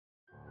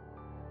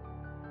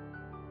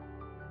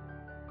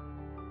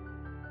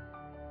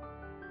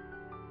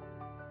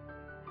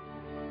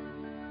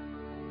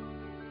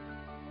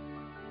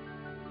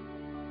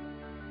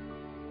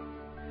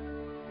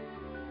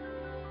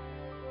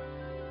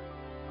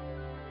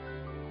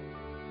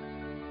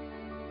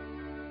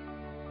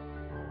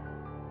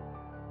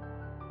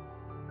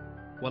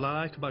What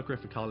I like about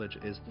Griffith College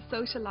is The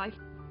social life.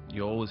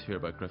 You always hear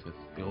about Griffith,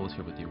 you always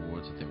hear about the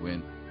awards that they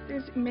win.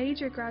 There's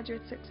major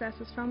graduate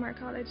successes from our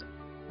college.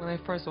 When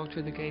I first walked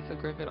through the gates of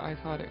Griffith, I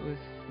thought it was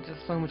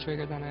just so much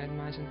bigger than I had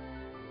imagined.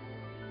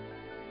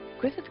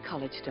 Griffith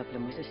College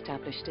Dublin was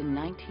established in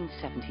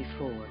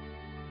 1974.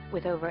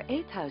 With over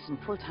 8,000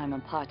 full-time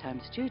and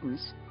part-time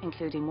students,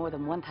 including more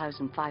than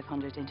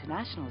 1,500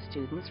 international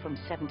students from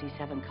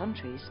 77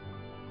 countries,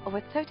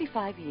 over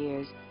 35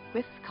 years,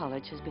 Griffith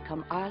College has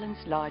become Ireland's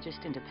largest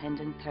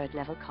independent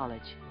third-level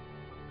college.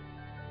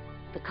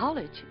 The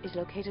college is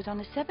located on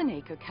a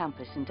 7-acre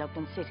campus in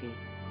Dublin City,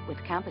 with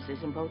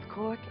campuses in both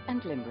Cork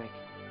and Limerick.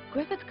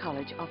 Griffith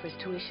College offers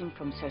tuition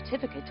from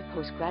certificate to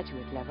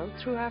postgraduate level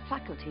through our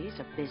faculties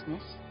of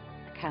business,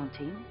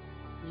 accounting,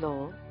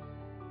 law,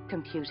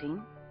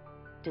 computing,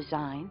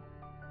 design,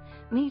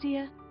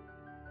 media,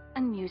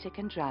 and music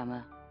and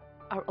drama.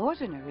 Our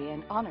ordinary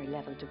and honour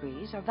level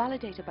degrees are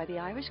validated by the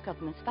Irish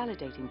Government's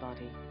validating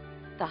body,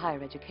 the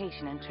Higher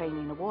Education and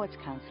Training Awards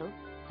Council,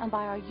 and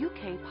by our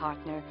UK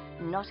partner,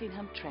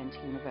 Nottingham Trent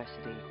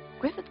University.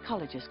 Griffith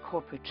College's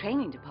Corporate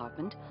Training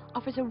Department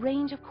offers a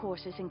range of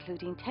courses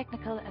including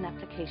technical and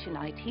application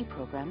IT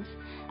programs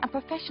and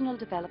professional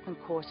development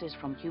courses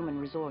from human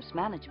resource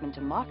management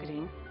and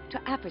marketing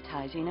to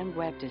advertising and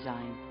web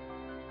design.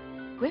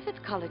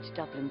 Griffith College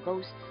Dublin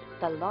boasts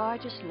the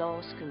largest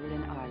law school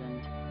in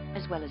Ireland,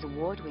 as well as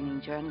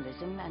award-winning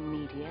journalism and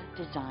media,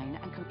 design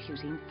and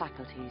computing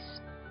faculties.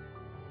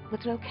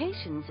 With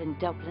locations in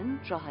Dublin,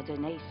 Drogheda,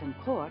 Naas and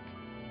Cork,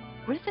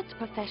 Griffith's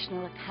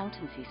Professional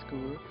Accountancy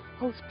School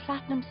holds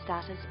platinum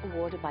status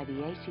awarded by the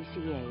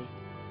ACCA.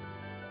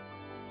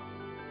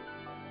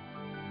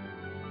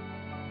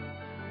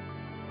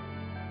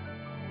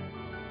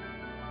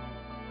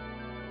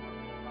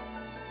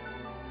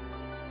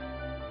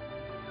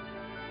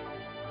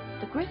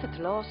 The Griffith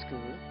Law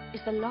School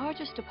is the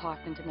largest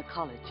department in the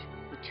college,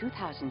 with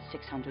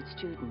 2,600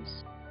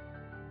 students.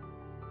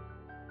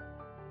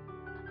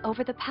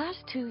 Over the past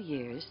 2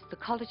 years, the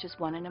college has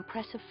won an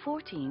impressive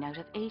 14 out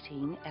of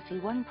 18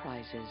 FE1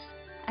 prizes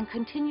and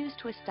continues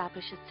to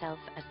establish itself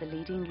as the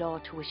leading law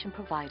tuition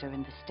provider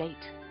in the state.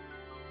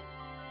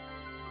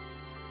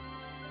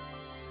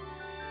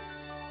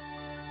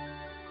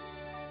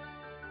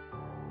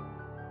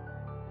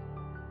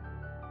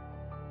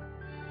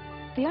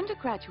 The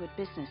undergraduate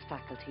business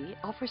faculty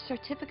offers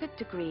certificate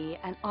degree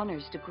and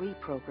honours degree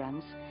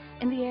programs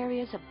in the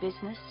areas of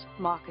business,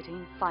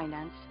 marketing,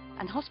 finance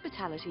and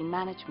hospitality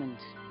management.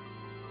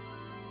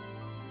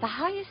 The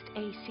highest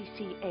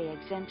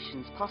ACCA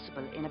exemptions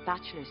possible in a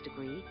bachelor's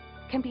degree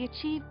can be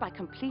achieved by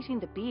completing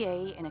the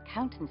BA in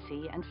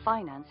Accountancy and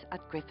Finance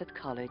at Griffith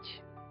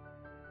College.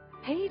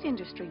 Paid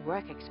industry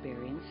work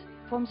experience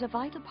forms a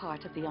vital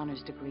part of the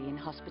honours degree in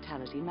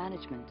hospitality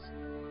management.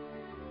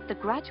 The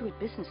Graduate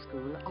Business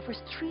School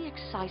offers 3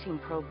 exciting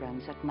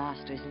programs at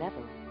master's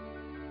level: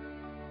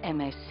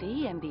 MSc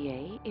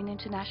MBA in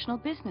International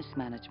Business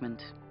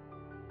Management,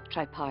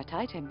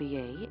 Tripartite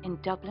MBA in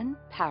Dublin,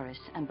 Paris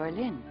and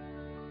Berlin,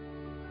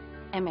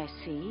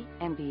 MSc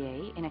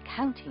MBA in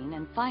Accounting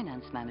and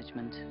Finance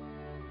Management.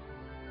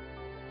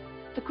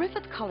 The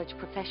Griffith College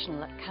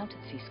Professional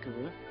Accountancy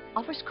School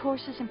offers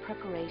courses in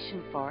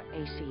preparation for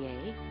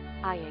ACA,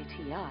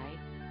 IATI,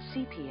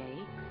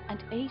 CPA and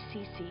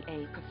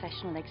ACCA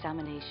professional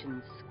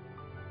examinations.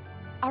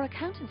 Our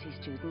accountancy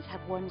students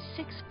have won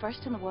 6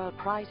 first-in-the-world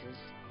prizes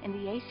in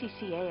the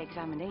ACCA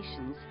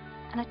examinations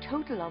and a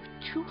total of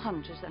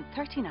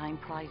 239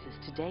 prizes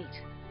to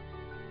date.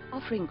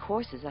 Offering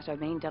courses at our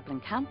main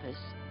Dublin campus,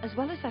 as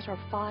well as at our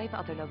 5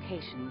 other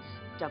locations,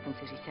 Dublin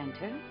City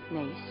Centre,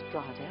 Naas,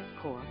 Drogheda,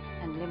 Cork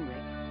and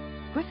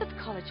Limerick, Griffith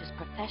College's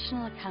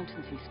Professional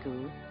Accountancy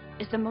School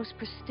is the most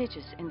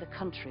prestigious in the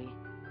country,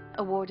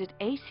 awarded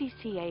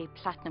ACCA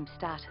Platinum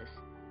status,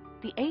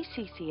 the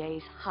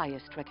ACCA's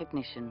highest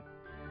recognition.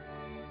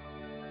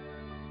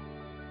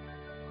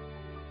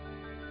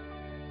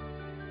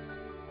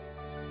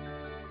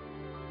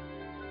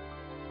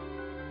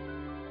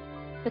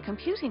 The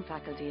computing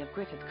faculty of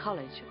Griffith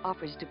College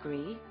offers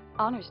degree,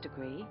 honours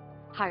degree,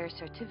 higher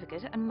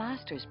certificate and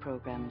master's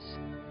programs.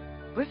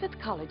 Griffith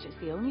College is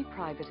the only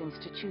private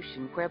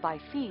institution whereby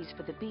fees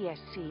for the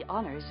BSc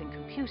Honours in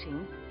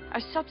Computing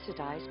are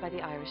subsidised by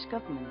the Irish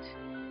Government,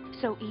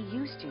 so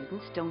EU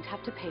students don't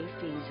have to pay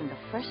fees in the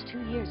first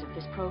 2 years of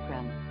this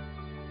programme.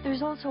 There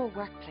is also a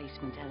work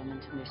placement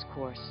element in this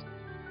course.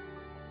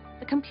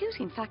 The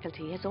computing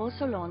faculty has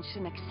also launched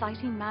an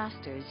exciting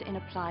Masters in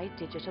Applied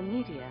Digital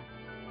Media,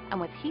 and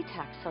with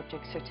HETAC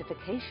subject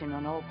certification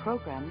on all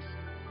programmes,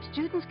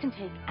 students can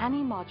take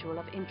any module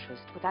of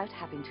interest without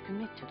having to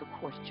commit to the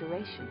course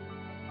duration.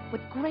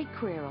 With great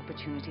career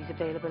opportunities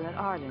available in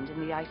Ireland in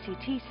the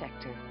ICT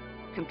sector,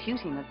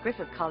 computing at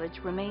Griffith College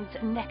remains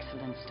an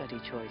excellent study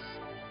choice.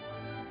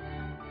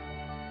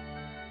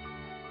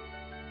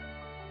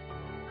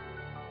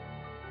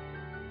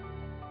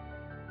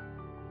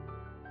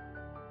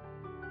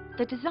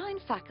 The design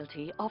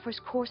faculty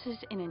offers courses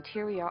in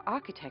interior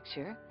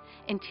architecture,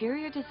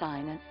 interior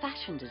design and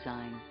fashion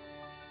design.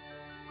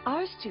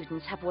 Our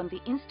students have won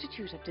the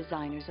Institute of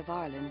Designers of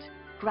Ireland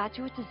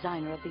Graduate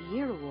Designer of the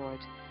Year Award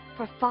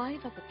for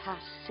 5 of the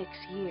past 6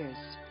 years.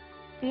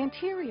 The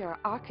Interior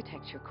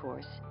Architecture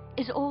course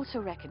is also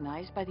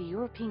recognised by the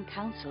European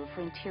Council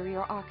for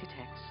Interior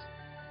Architects.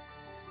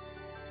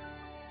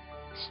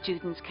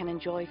 Students can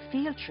enjoy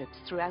field trips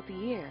throughout the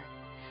year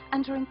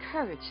and are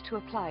encouraged to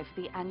apply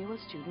for the annual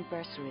student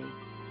bursary.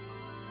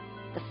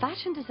 The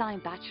Fashion Design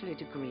Bachelor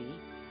degree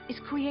is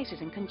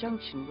created in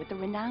conjunction with the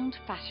renowned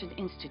Fashion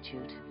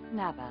Institute,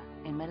 NABA,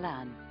 in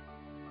Milan.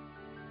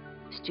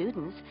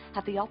 Students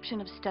have the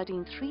option of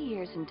studying 3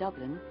 years in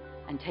Dublin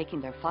and taking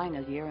their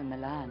final year in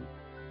Milan.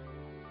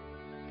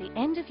 The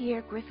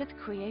end-of-year Griffith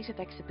Creative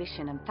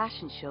Exhibition and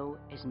Fashion Show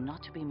is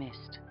not to be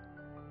missed.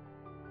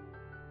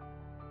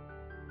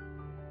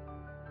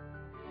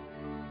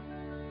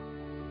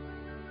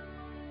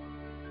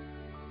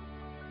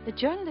 The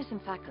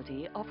journalism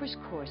faculty offers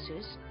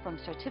courses from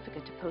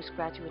certificate to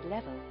postgraduate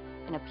level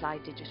in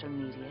applied digital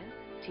media,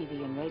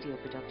 TV and radio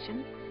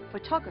production,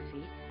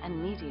 photography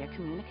and media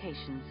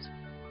communications.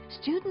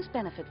 Students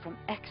benefit from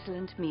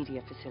excellent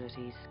media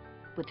facilities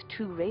with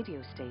 2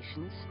 radio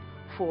stations,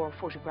 4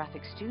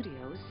 photographic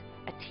studios,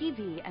 a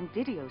TV and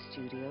video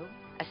studio,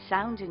 a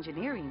sound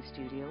engineering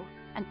studio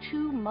and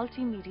 2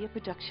 multimedia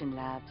production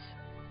labs.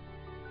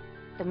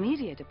 The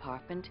media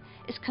department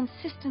is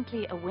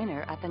consistently a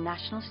winner at the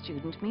National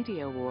Student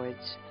Media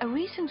Awards. A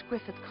recent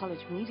Griffith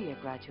College media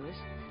graduate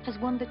has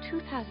won the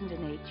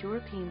 2008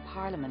 European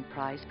Parliament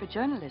Prize for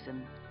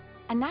Journalism.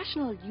 A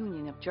National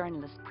Union of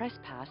Journalists Press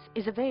Pass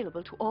is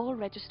available to all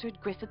registered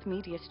Griffith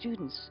media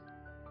students.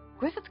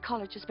 Griffith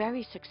College's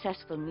very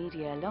successful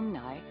media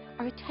alumni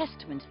are a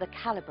testament to the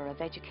calibre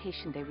of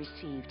education they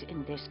received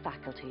in this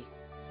faculty.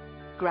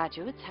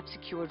 Graduates have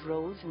secured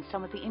roles in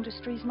some of the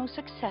industry's most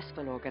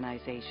successful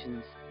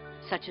organisations,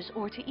 such as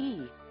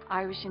RTE,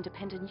 Irish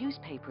Independent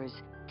Newspapers,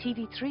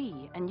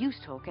 TV3 and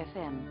Newstalk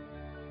FM.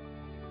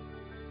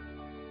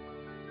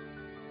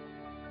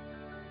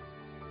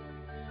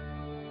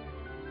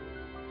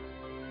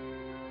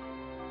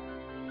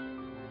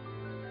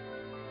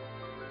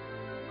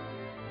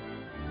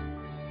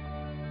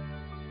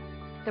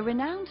 The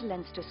renowned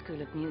Leinster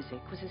School of Music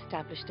was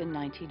established in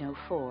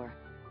 1904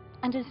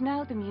 and is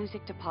now the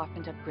music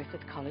department of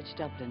Griffith College,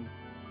 Dublin.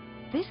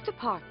 This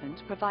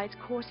department provides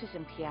courses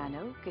in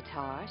piano,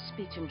 guitar,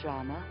 speech and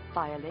drama,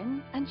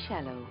 violin and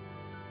cello.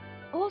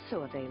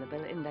 Also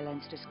available in the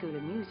Leinster School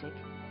of Music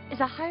is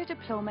a higher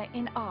diploma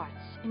in arts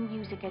in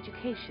music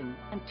education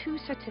and 2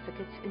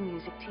 certificates in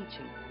music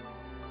teaching.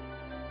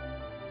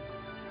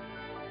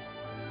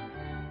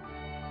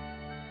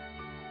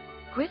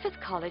 Griffith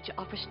College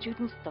offers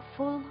students the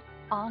full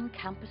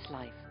on-campus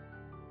life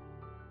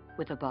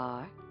with a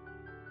bar,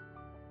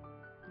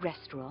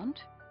 restaurant,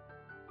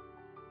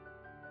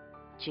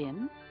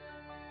 gym,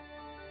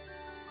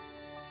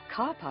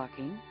 car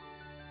parking,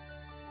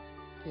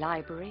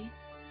 library,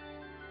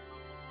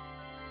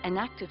 an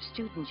active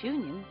student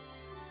union,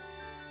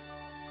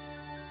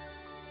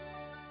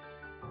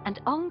 and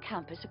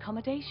on-campus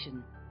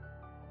accommodation.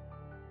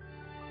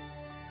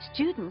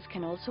 Students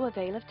can also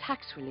avail of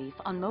tax relief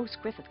on most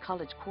Griffith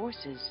College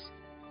courses.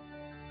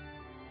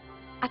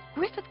 At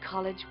Griffith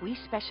College, we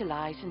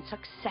specialise in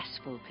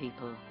successful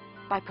people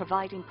by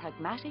providing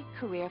pragmatic,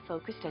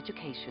 career-focused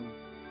education.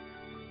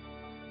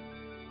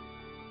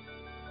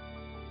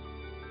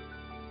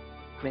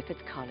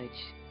 Griffith College.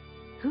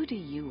 Who do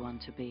you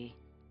want to be?